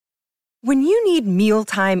When you need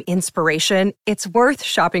mealtime inspiration, it's worth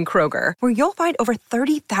shopping Kroger, where you'll find over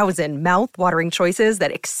 30,000 mouth-watering choices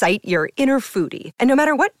that excite your inner foodie. And no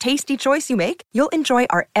matter what tasty choice you make, you'll enjoy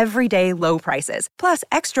our everyday low prices, plus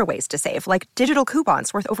extra ways to save, like digital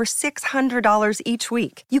coupons worth over $600 each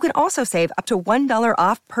week. You can also save up to $1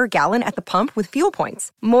 off per gallon at the pump with fuel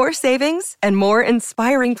points. More savings and more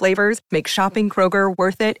inspiring flavors make shopping Kroger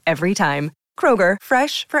worth it every time. Kroger,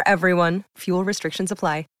 fresh for everyone. Fuel restrictions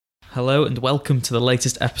apply. Hello and welcome to the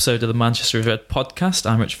latest episode of the Manchester Red podcast.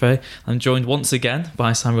 I'm Rich Fay. I'm joined once again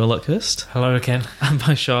by Samuel Luckhurst. Hello again. And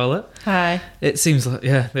by Charlotte. Hi. It seems like,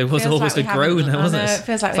 there was almost a groan there, wasn't it? It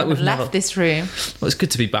feels like we've left this room. Well, it's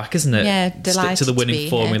good to be back, isn't it? Yeah, delighted Stick to the winning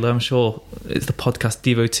formula. Here. I'm sure it's the podcast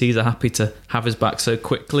devotees are happy to have us back so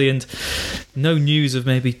quickly. And no news of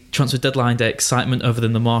maybe transfer deadline day excitement other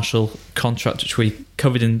than the Marshall contract, which we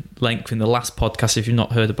covered in length in the last podcast. If you've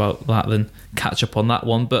not heard about that, then catch up on that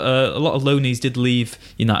one. But a lot of loanees did leave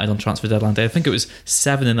United on transfer deadline day. I think it was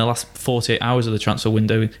 7 in the last 48 hours of the transfer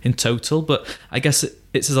window in total. But I guess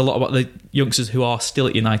it says a lot about the youngsters who are still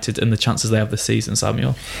at United and the chances they have this season,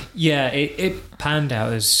 Samuel. Yeah, it panned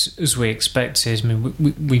out as we expected. I mean,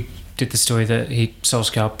 we did the story that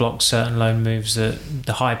Solskjaer blocked certain loan moves, that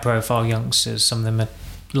the high-profile youngsters, some of them are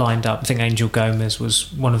lined up. I think Angel Gomez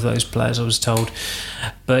was one of those players, I was told.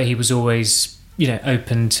 But he was always,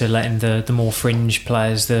 open to letting the more fringe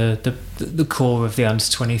players, the core of the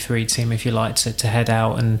under-23 team, if you like, to head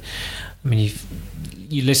out. And I mean,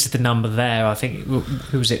 you listed the number there. I think,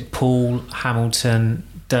 who was it? Paul, Hamilton,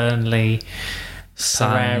 Durnley,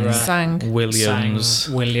 Sang,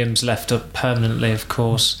 Williams left up permanently, of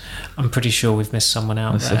course. I'm pretty sure we've missed someone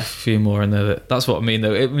out There's there. a few more in there. That's what I mean,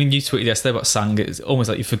 though. I mean, you tweeted yesterday about Sang. It's almost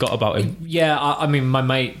like you forgot about him. Yeah, I mean, my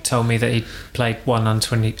mate told me that he played one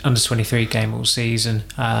under-23 game all season.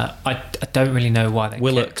 I don't really know why they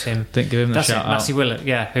kept him. Didn't give him the shout out. Matty Willock,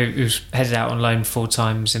 yeah, who's headed out on loan 4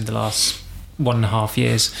 times in the last 1.5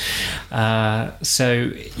 years.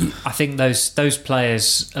 So I think those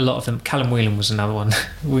players, a lot of them. Callum Whelan was another one.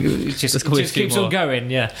 It just keeps on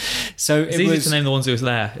going. Yeah. So it's easy to name the ones who was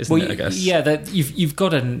there, isn't it? I guess. Yeah. That you've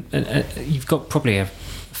got you've got probably an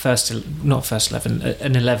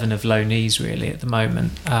 11 of loanees really at the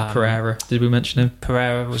moment. Pereira, did we mention him?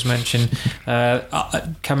 Pereira was mentioned.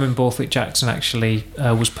 Cameron Borthwick-Jackson actually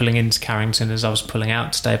was pulling into Carrington as I was pulling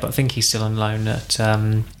out today, but I think he's still on loan at.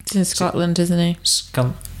 He's in Scotland, isn't he?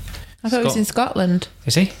 I thought he was in Scotland.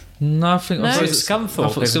 Is he? No, I think it's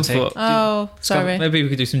Scunthorpe, isn't he? Oh, sorry. Maybe we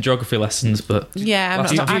could do some geography lessons, but yeah,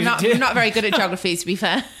 I'm not very good at geography, to be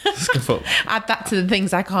fair. Add that to the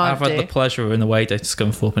things I can't do. I've had the pleasure of in the way day to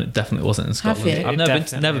Scunthorpe, and it definitely wasn't in Scotland. Have you? I've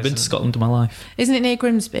never been to Scotland in my life. Isn't it near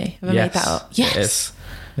Grimsby? Have I made that up? Yes.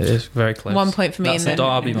 It is very close. 1 point for me in the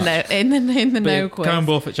Derby match. in the no quiz. Cameron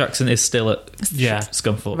Borthwick-Jackson is still at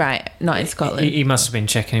Scunthorpe. Right, not in Scotland. He must have been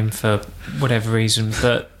checking him for whatever reason.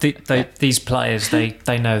 But these players,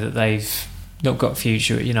 they know that they've not got a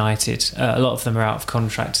future at United. A lot of them are out of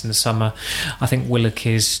contract in the summer. I think Willock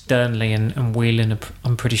is, Durnley and Whelan,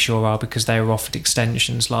 I'm pretty sure are, because they were offered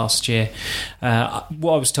extensions last year.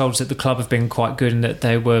 What I was told is that the club have been quite good and that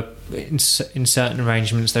they were, in certain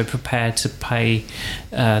arrangements, they were prepared to pay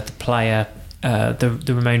the player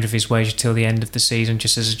the remainder of his wage until the end of the season,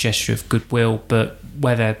 just as a gesture of goodwill. But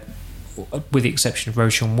whether, with the exception of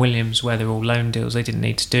Roshan Williams, where they're all loan deals, they didn't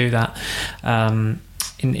need to do that.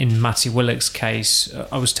 In Matty Willock's case,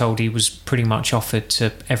 I was told he was pretty much offered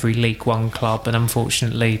to every League One club, and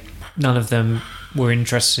unfortunately none of them were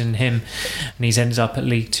interested in him, and he's ended up at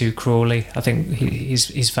League Two Crawley. I think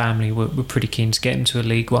his family were pretty keen to get him to a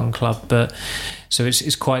League One club, but so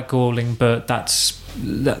it's quite galling. But those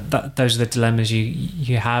are the dilemmas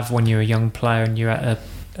you have when you're a young player and you're at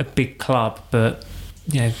a big club, but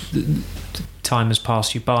time has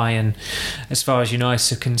passed you by. And as far as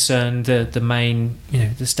United are concerned, the main,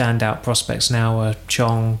 the standout prospects now are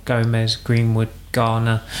Chong, Gomez, Greenwood,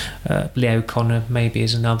 Garner, Leo Connor maybe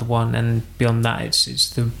is another one, and beyond that it's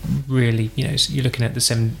the really, you're looking at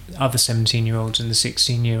the other 17-year-olds and the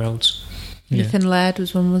 16-year-olds. Ethan Laird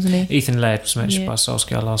was one, wasn't he? Ethan Laird was mentioned by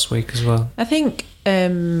Solskjaer last week as well. I think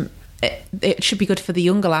it should be good for the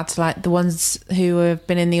younger lads, like the ones who have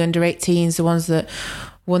been in the under-18s, the ones that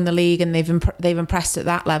won the league and they've impressed at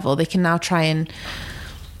that level. They can now try and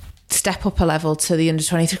step up a level to the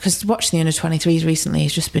under-23, because watching the under-23s recently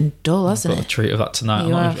has just been dull, hasn't it? I've got a treat of that tonight.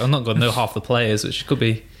 I'm not going to know half the players, which could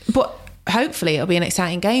be... But hopefully it'll be an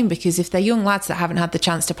exciting game, because if they're young lads that haven't had the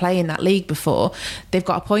chance to play in that league before, they've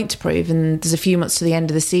got a point to prove, and there's a few months to the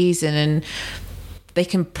end of the season, and they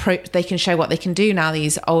can show what they can do now.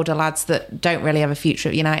 These older lads that don't really have a future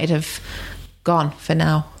at United have gone for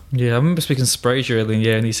now. Yeah, I remember speaking to Sprazier earlier in the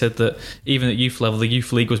year, and he said that even at youth level, the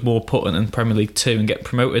youth league was more important than Premier League 2 and get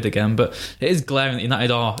promoted again. But it is glaring that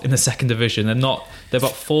United are in the second division. They're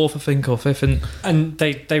about fourth, I think, or fifth. And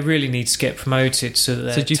they really need to get promoted so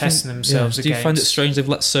that they're testing themselves against. Do you find it strange they've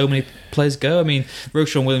let so many players go? I mean,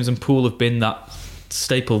 Roshan Williams and Poole have been that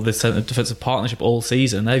staple of the centre defensive partnership all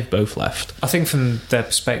season. They've both left. I think from their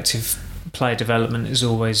perspective, player development is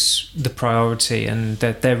always the priority, and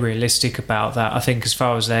they're realistic about that. I think as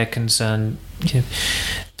far as they're concerned,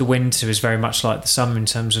 the winter is very much like the summer in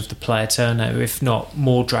terms of the player turnover, if not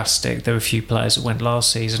more drastic. There were a few players that went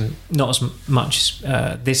last season, not as much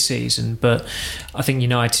this season, but I think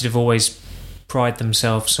United have always pride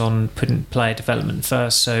themselves on putting player development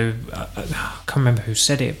first. So I can't remember who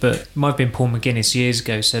said it, but it might have been Paul McGuinness years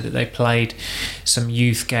ago, said that they played some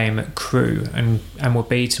youth game at Crewe and were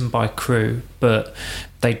beaten by Crewe, but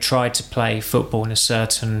they tried to play football in a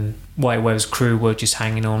certain way, whereas Crewe were just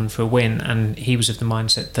hanging on for a win, and he was of the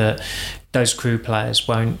mindset that those Crewe players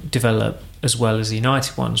won't develop as well as the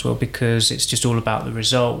United ones will, because it's just all about the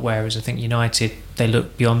result, whereas I think United, they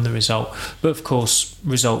look beyond the result. But of course,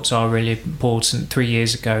 results are really important. 3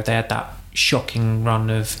 years ago, they had that shocking run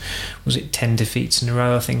of, was it 10 defeats in a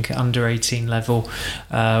row, I think, at under 18 level,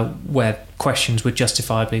 where questions were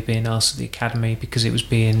justifiably being asked at the academy because it was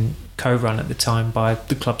being co-run at the time by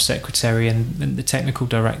the club secretary and the technical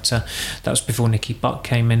director. That was before Nicky Butt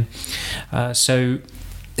came in. So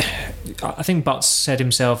I think Butts said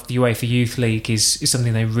himself the UEFA Youth League is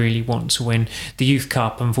something they really want to win. The Youth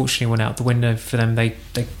Cup unfortunately went out the window for them. They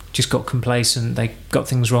just got complacent. They got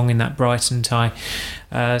things wrong in that Brighton tie.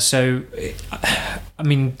 So I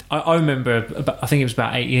mean, I remember I think it was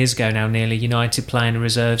about 8 years ago now, nearly, United playing a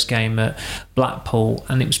reserves game at Blackpool,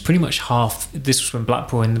 and it was pretty much half. This was when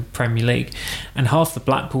Blackpool were in the Premier League, and half the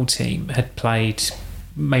Blackpool team had played,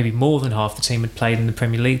 maybe more than half the team had played in the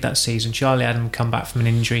Premier League that season. Charlie Adam had come back from an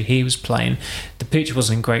injury. He was playing. The pitch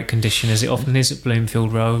wasn't in great condition, as it often is at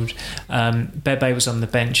Bloomfield Road. Bebe was on the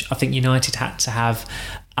bench. I think United had to have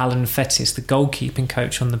Alan Fettis, the goalkeeping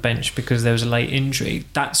coach, on the bench because there was a late injury.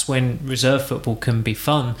 That's when reserve football can be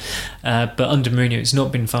fun. But under Mourinho, it's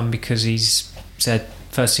not been fun because he's said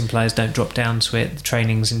first team players don't drop down to it. The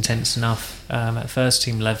training's intense enough at first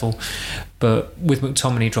team level. But with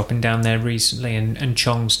McTominay dropping down there recently and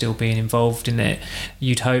Chong still being involved in it,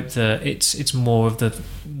 you'd hope that it's more of the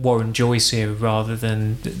Warren Joyce era rather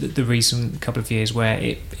than the recent couple of years where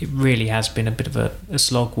it really has been a bit of a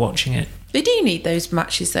slog watching it. They do need those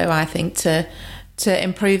matches, though, I think, to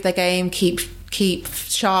improve their game, keep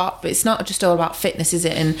sharp. It's not just all about fitness, is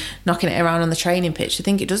it, and knocking it around on the training pitch. I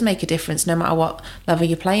think it does make a difference no matter what level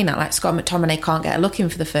you're playing at. Like Scott McTominay can't get a look in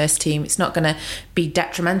for the first team. It's not going to be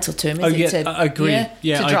detrimental to him, is it? I agree.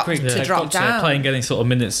 To drop down. Playing getting sort of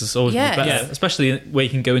minutes is always better, especially where you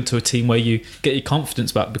can go into a team where you get your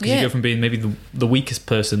confidence back because you go from being maybe the weakest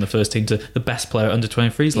person in the first team to the best player at under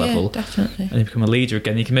 23s level. Definitely. And you become a leader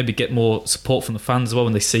again. You can maybe get more support from the fans as well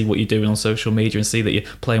when they see what you're doing on social media and see that you're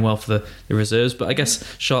playing well for the reserves. But I guess,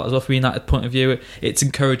 Charlotte, as well, from a United point of view, it's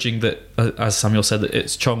encouraging that, as Samuel said, that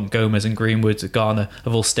it's Chong, Gomez and Greenwood, Garner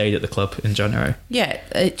have all stayed at the club in January. Yeah,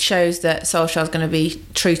 it shows that Solskjaer's going to be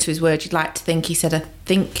true to his word. You'd like to think. He said, I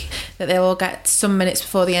think that they'll all get some minutes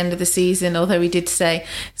before the end of the season, although he did say,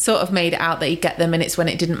 sort of made it out that he'd get the minutes when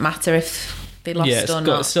it didn't matter if they lost or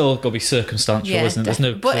not. It's still got to be circumstantial, isn't it? There's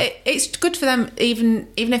no. But it's good for them, even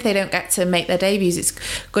if they don't get to make their debuts. It's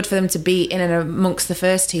good for them to be in and amongst the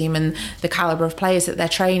first team and the calibre of players that they're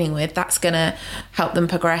training with. That's going to help them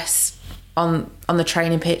progress on the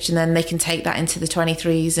training pitch, and then they can take that into the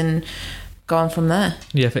 23s and go on from there.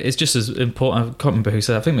 Yeah, it's just as important. I can't remember who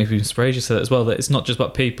said it. I think maybe even Sprazier said it as well, that it's not just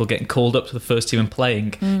about people getting called up to the first team and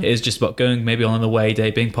playing. It is just about going maybe on an away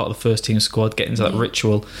day, being part of the first team squad, getting into that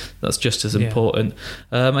ritual. That's just as important.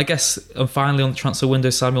 I guess, and finally on the transfer window,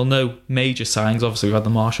 Samuel, no major signings. Obviously we've had the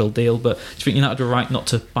Marshall deal, but do you think United were right not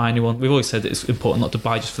to buy anyone? We've always said that it's important not to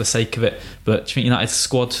buy just for the sake of it, but do you think United's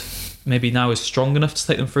squad maybe now is strong enough to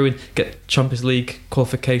take them through and get Champions League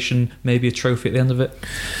qualification, maybe a trophy at the end of it?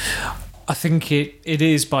 I think it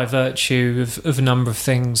is by virtue of a number of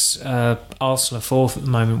things. Arsenal are fourth at the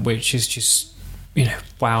moment, which is just,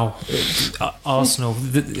 wow. Arsenal,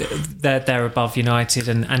 they're above United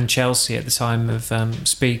and Chelsea at the time of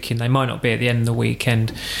speaking. They might not be at the end of the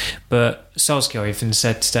weekend, but Solskjaer even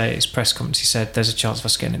said today at his press conference, he said there's a chance of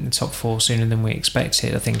us getting in the top four sooner than we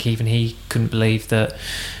expected. I think even he couldn't believe that,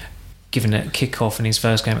 given a kick-off in his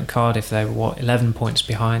first game at Cardiff, they were 11 points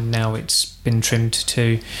behind. Now it's been trimmed to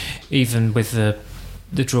 2. Even with the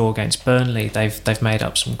draw against Burnley, they've made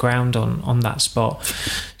up some ground on that spot.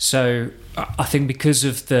 So I think because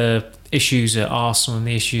of the issues at Arsenal and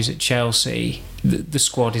the issues at Chelsea, the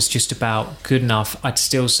squad is just about good enough. I'd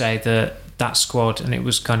still say that squad, and it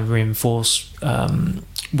was kind of reinforced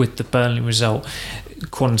with the Burnley result,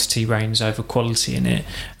 quantity reigns over quality in it,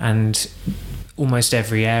 and almost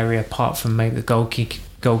every area apart from maybe the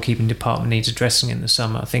goalkeeping department needs addressing in the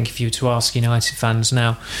summer. I think if you were to ask United fans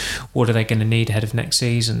now what are they going to need ahead of next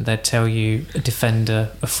season, they'd tell you a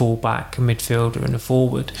defender, a fullback, a midfielder and a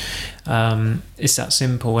forward. It's that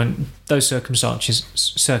simple, and those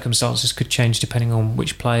circumstances could change depending on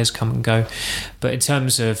which players come and go. But in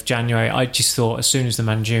terms of January, I just thought as soon as the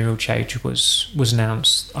managerial change was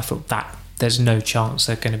announced, I thought that there's no chance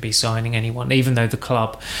they're going to be signing anyone, even though the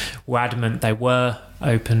club were adamant they were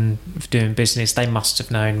open for doing business. They must have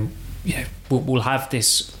known, we'll have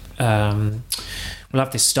this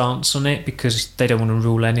stance on it because they don't want to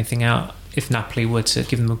rule anything out. If Napoli were to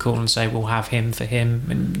give them a call and say we'll have him for him,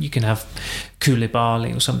 and you can have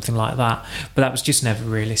Koulibaly or something like that, but that was just never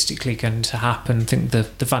realistically going to happen. I think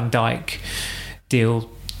the Van Dijk deal,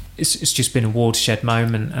 it's just been a watershed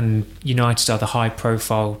moment, and United are the high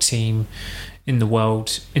profile team in the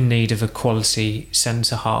world in need of a quality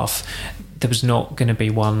centre half. There was not going to be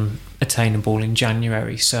one attainable in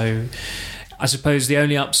January, so I suppose the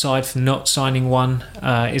only upside from not signing one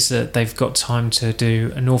is that they've got time to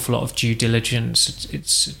do an awful lot of due diligence.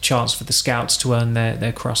 It's a chance for the scouts to earn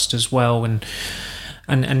their crust as well,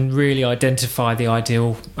 and really identify the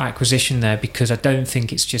ideal acquisition there, because I don't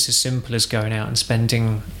think it's just as simple as going out and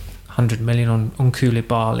spending 100 million on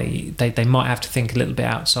Koulibaly. They might have to think a little bit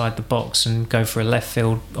outside the box and go for a left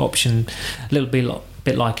field option, a little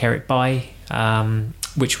bit like Eric Bailly,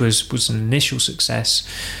 which was an initial success.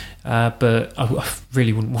 But I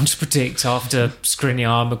really wouldn't want to predict after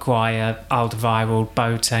Skriniar, Maguire, Alderweireld,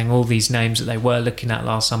 Boateng, all these names that they were looking at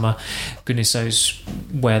last summer. Goodness knows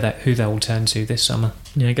who they'll turn to this summer.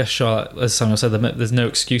 Yeah, I guess, Charlotte, as Samuel said, there's no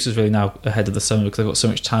excuses really now ahead of the summer because they've got so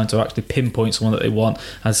much time to actually pinpoint someone that they want.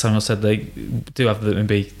 As Samuel said, they do have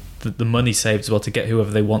maybe the money saved as well to get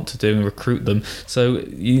whoever they want to do and recruit them. So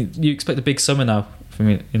you expect a big summer now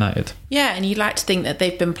from United. Yeah, and you'd like to think that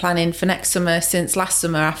they've been planning for next summer since last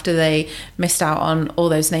summer, after they missed out on all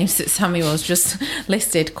those names that Samuel's just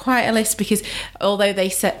listed. Quite a list, because although they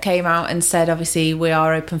came out and said obviously we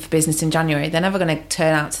are open for business in January, they're never going to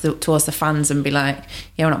turn out towards the fans and be like,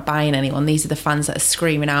 yeah, we're not buying anyone. These are the fans that are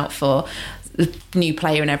screaming out for a new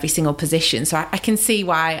player in every single position. So I can see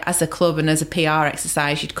why, as a club and as a PR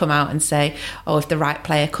exercise, you'd come out and say, oh, if the right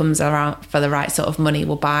player comes around for the right sort of money,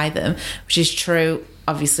 we'll buy them, which is true.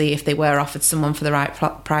 Obviously, if they were offered someone for the right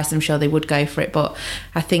price, I'm sure they would go for it. But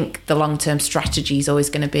I think the long-term strategy is always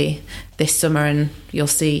going to be this summer, and you'll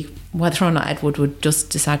see whether or not Ed Wood would just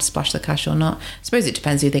decide to splash the cash or not. I suppose it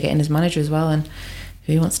depends who they get in as manager as well and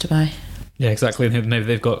who he wants to buy. Yeah, exactly. And maybe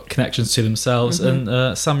they've got connections to themselves. Mm-hmm.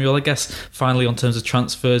 And Samuel, I guess, finally, on terms of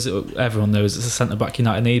transfers, everyone knows it's a centre-back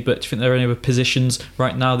United need, but do you think there are any other positions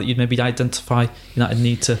right now that you'd maybe identify United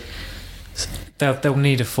need to... They'll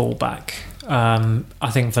need a full-back. I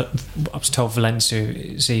think that I was told Valencia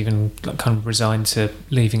is even kind of resigned to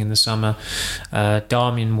leaving in the summer.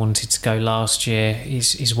 Darmian wanted to go last year.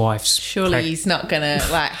 His wife's surely he's not gonna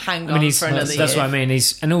hang on for another year. That's what I mean.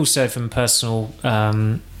 And also from personal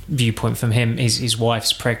viewpoint from him, his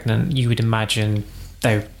wife's pregnant. You would imagine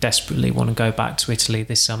they desperately want to go back to Italy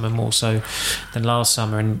this summer, more so than last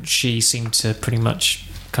summer, and she seemed to pretty much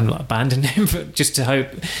kind of abandon him, but just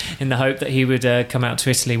in the hope that he would come out to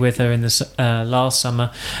Italy with her in the last summer.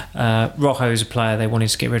 Rojo's a player they wanted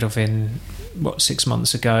to get rid of 6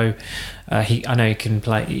 months ago. I know he can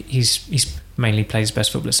play. He's mainly plays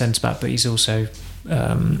best football at centre back, but he's also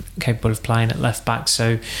capable of playing at left back.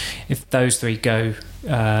 So if those three go,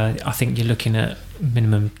 I think you're looking at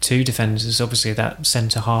minimum 2 defenders. Obviously that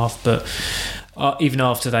centre half, but even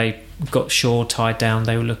after they got Shaw tied down,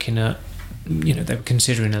 they were looking at, they were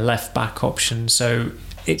considering a left back option. So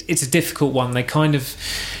it's a difficult one. They kind of,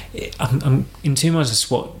 I'm in 2 months as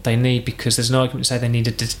to what they need, because there's an argument to say they need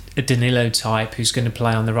a Danilo type who's going to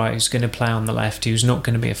play on the right, who's going to play on the left, who's not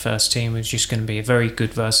going to be a first team, who's just going to be a very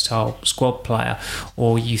good versatile squad player.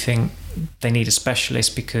 Or you think they need a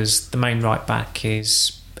specialist because the main right back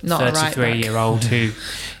is not a 33-year-old who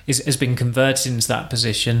has been converted into that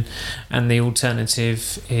position, and the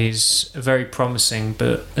alternative is very promising,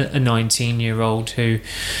 but a 19-year-old who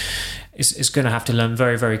is going to have to learn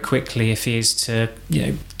very, very quickly if he is to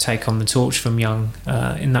take on the torch from Young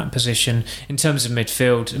in that position. In terms of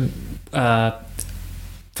midfield,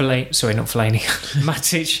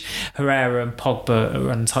 Matic, Herrera and Pogba are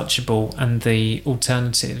untouchable, and the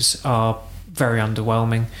alternatives are very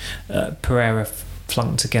underwhelming. Pereira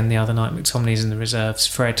flunked again the other night. McTominay's in the reserves.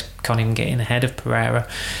 Fred can't even get in ahead of Pereira.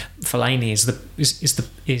 Fellaini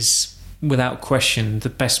is without question the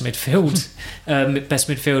best midfielder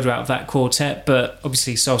out of that quartet. But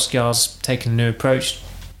obviously Solskjaer's taken a new approach,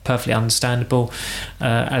 perfectly understandable,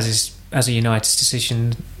 as a United's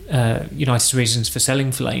decision, United's reasons for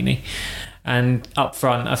selling Fellaini. And up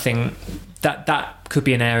front, I think that could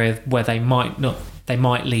be an area where they might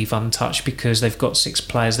leave untouched, because they've got 6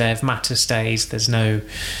 players there. If Mata stays, there's no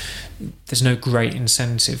great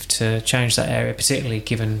incentive to change that area, particularly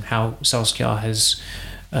given how Solskjaer has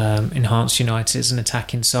enhanced United as an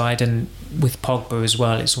attacking side, and with Pogba as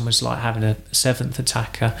well, it's almost like having a 7th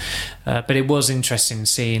attacker. But it was interesting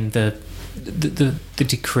seeing the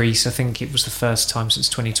decrease. I think it was the first time since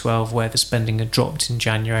 2012 where the spending had dropped in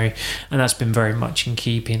January, and that's been very much in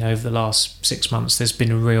keeping over the last 6 months.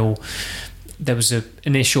 There was an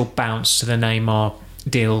initial bounce to the Neymar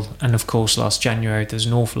deal, and of course last January there's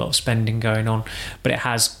an awful lot of spending going on, but it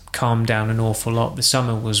has calmed down an awful lot. The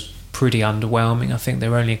summer was pretty underwhelming. I think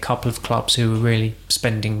there were only a couple of clubs who were really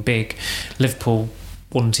spending big. Liverpool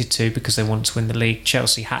wanted to because they want to win the league.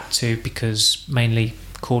 Chelsea had to because mainly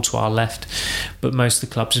Courtois left, but most of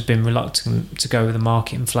the clubs have been reluctant to go with the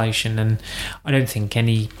market inflation, and I don't think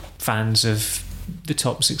any fans of the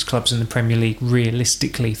top 6 clubs in the Premier League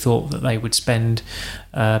realistically thought that they would spend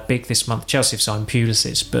big this month. Chelsea have signed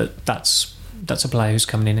Pulisic, but that's a player who's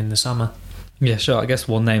coming in the summer. Yeah, sure. I guess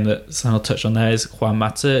one name that Sam will touch on there is Juan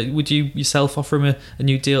Mata. Would you yourself offer him a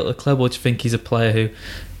new deal at the club, or do you think he's a player who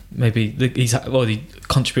maybe he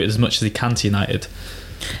contributed as much as he can to United?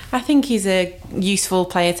 I think he's a useful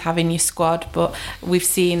player to have in your squad, but we've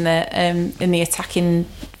seen that in the attacking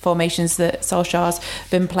formations that Solskjaer's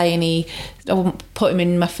been playing, I won't put him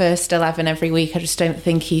in my first 11 every week. I just don't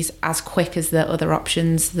think he's as quick as the other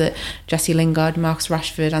options, that Jesse Lingard, Marcus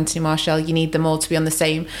Rashford, Anthony Martial. You need them all to be on the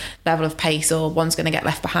same level of pace, or one's going to get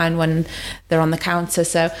left behind when they're on the counter.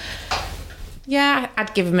 So yeah,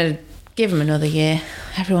 I'd give him another year.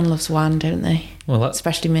 Everyone loves Juan, don't they? Well,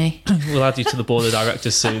 especially me. We'll add you to the board of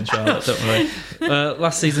directors soon, Charlotte, don't worry.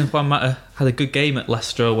 Last season, Juan Mata had a good game at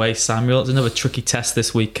Leicester away, Samuel. It's another tricky test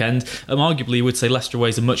this weekend. Arguably, you would say Leicester away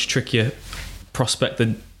is a much trickier prospect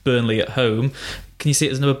than Burnley at home. Can you see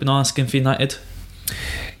it as another banana skin for United?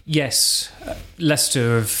 Yes.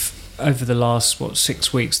 Leicester have, over the last,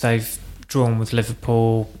 6 weeks, they've drawn with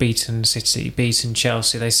Liverpool, beaten City, beaten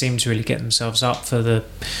Chelsea. They seem to really get themselves up for the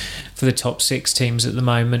top 6 teams at the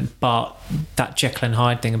moment, but that Jekyll and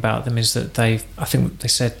Hyde thing about them is that I think they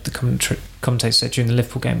said, the commentator said during the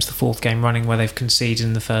Liverpool game, it's the 4th game running where they've conceded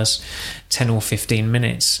in the first 10 or 15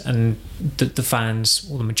 minutes, and the fans,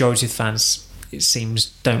 or the majority of the fans, it seems,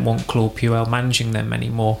 don't want Claude Puel managing them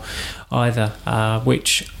anymore either,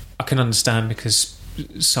 which I can understand, because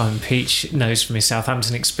Simon Peach knows from his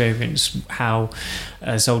Southampton experience how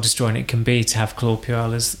soul-destroying it can be to have Claude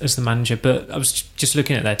Puel as the manager. But I was just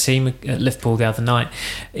looking at their team at Liverpool the other night.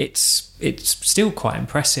 It's still quite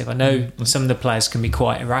impressive. I know some of the players can be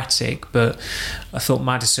quite erratic, but I thought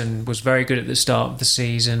Maddison was very good at the start of the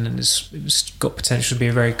season, and it's got potential to be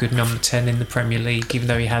a very good number 10 in the Premier League, even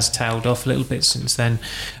though he has tailed off a little bit since then.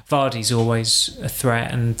 Vardy's always a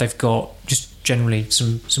threat, and they've got just generally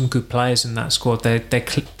some good players in that squad.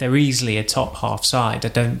 They're easily a top half side. I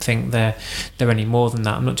don't think they're any more than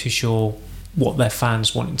that. I'm not too sure what their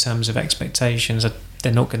fans want in terms of expectations.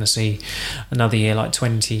 They're not going to see another year like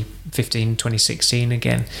 2015, 2016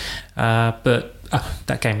 again. But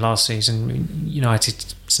that game last season,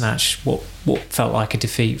 United snatched what felt like a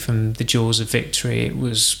defeat from the jaws of victory. It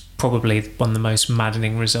was probably one of the most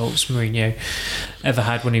maddening results Mourinho ever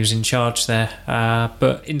had when he was in charge there.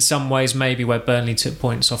 But in some ways, maybe where Burnley took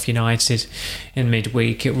points off United in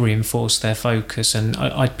midweek, it reinforced their focus, and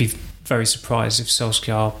I'd be very surprised if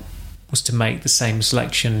Solskjaer was to make the same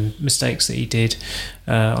selection mistakes that he did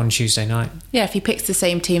on Tuesday night. Yeah, if he picks the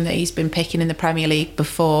same team that he's been picking in the Premier League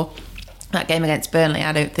before that game against Burnley,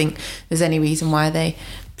 I don't think there's any reason why they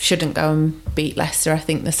shouldn't go and beat Leicester. I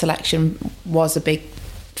think the selection was a big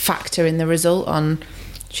factor in the result on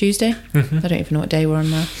Tuesday. I don't even know what day we're on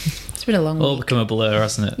now. It's been a long all week. Become a blur,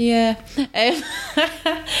 hasn't it? Yeah.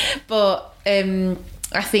 But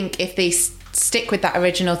I think if they stick with that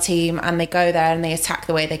original team and they go there and they attack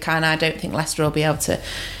the way they can, I don't think Leicester will be able to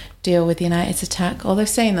deal with United's attack. Although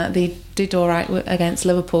saying that, they did all right against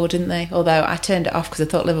Liverpool, didn't they? Although I turned it off because I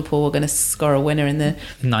thought Liverpool were going to score a winner in the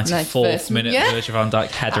 94th minute. Virgil van Dijk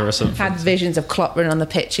header or something. I had visions of Klopp running on the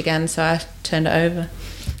pitch again, so I turned it over.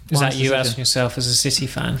 Is that you asking yourself as a City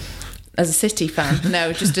fan? as a City fan.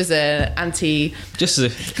 No, just as a just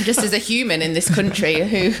as a human in this country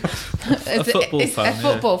who a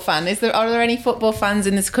football fan. Are there any football fans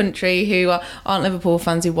in this country who aren't Liverpool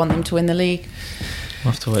fans who want them to win the league?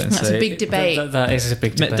 We'll have to wait and That's see. a big debate. That is a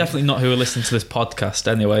big debate. Definitely not who are listening to this podcast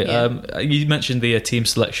anyway. Yeah. You mentioned the team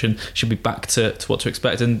selection should be back to what to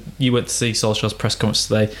expect, and you went to see Solskjaer's press conference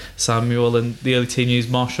today, Samuel, and the early team news,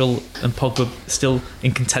 Martial and Pogba still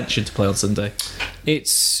in contention to play on Sunday.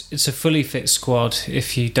 It's a fully fit squad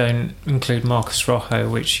if you don't include Marcus Rojo,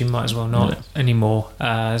 which you might as well not anymore.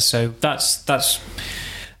 So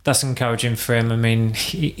that's encouraging for him. I mean,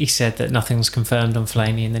 he said that nothing's confirmed on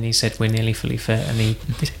Fellaini, and then he said we're nearly fully fit, and he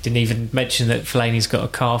didn't even mention that Fellaini's got a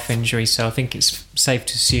calf injury. So I think it's safe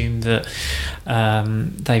to assume that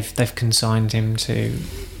they've consigned him to.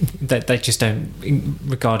 That they just don't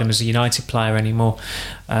regard him as a United player anymore.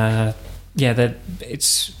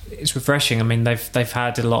 It's refreshing. I mean, they've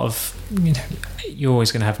had a lot of. You're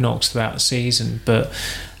always going to have knocks throughout the season, but.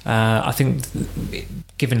 I think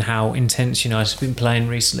given how intense United have been playing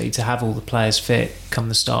recently, to have all the players fit come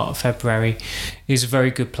the start of February is a very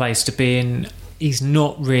good place to be in. He's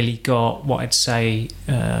not really got what I'd say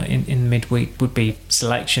in midweek would be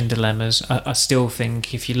selection dilemmas. I still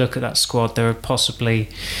think if you look at that squad, there are possibly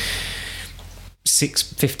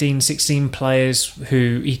 16 players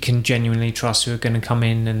who he can genuinely trust who are going to come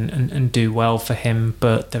in and do well for him,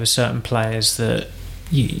 but there are certain players that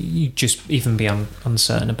you just even be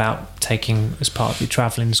uncertain about taking as part of your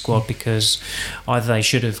travelling squad, because either they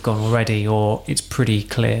should have gone already or it's pretty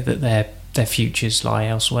clear that their futures lie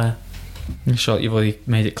elsewhere. Charlotte, you've already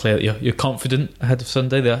made it clear that you're confident ahead of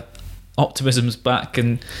Sunday. The optimism's back,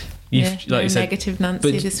 and like you said, negative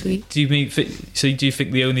Nancy this week. Do you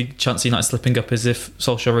think the only chance of United slipping up is if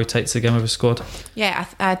Solskjaer rotates again with a squad? Yeah,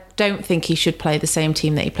 I don't think he should play the same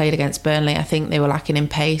team that he played against Burnley. I think they were lacking in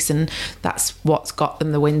pace, and that's what's got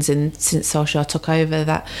them the wins since Solskjaer took over,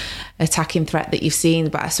 that attacking threat that you've seen.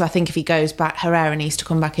 But so I think if he goes back, Herrera needs to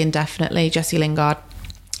come back in definitely. Jesse Lingard,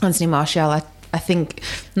 Anthony Martial. I think,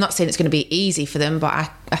 I'm not saying it's going to be easy for them, but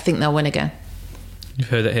I think they'll win again. You've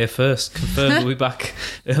heard it here first. Confirmed. We'll be back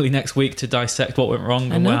early next week to dissect what went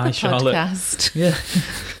wrong and why Charlotte. Podcast. Yeah,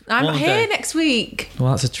 I'm here next week.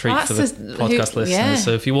 Well, that's a treat for the podcast listeners. Yeah.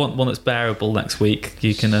 So if you want one that's bearable next week,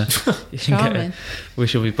 you can get it. We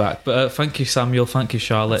shall be back. But thank you, Samuel. Thank you,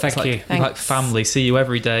 Charlotte. Thank you. We're like family. See you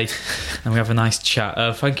every day, and we have a nice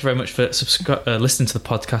chat. Thank you very much for listening to the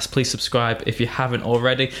podcast. Please subscribe if you haven't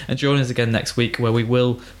already, and join us again next week where we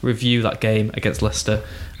will review that game against Leicester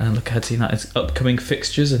and look ahead to United's upcoming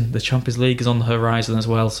fixtures, and the Champions League is on the horizon as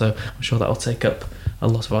well. So I'm sure that will take up a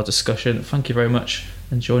lot of our discussion. Thank you very much,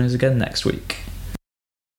 and join us again next week.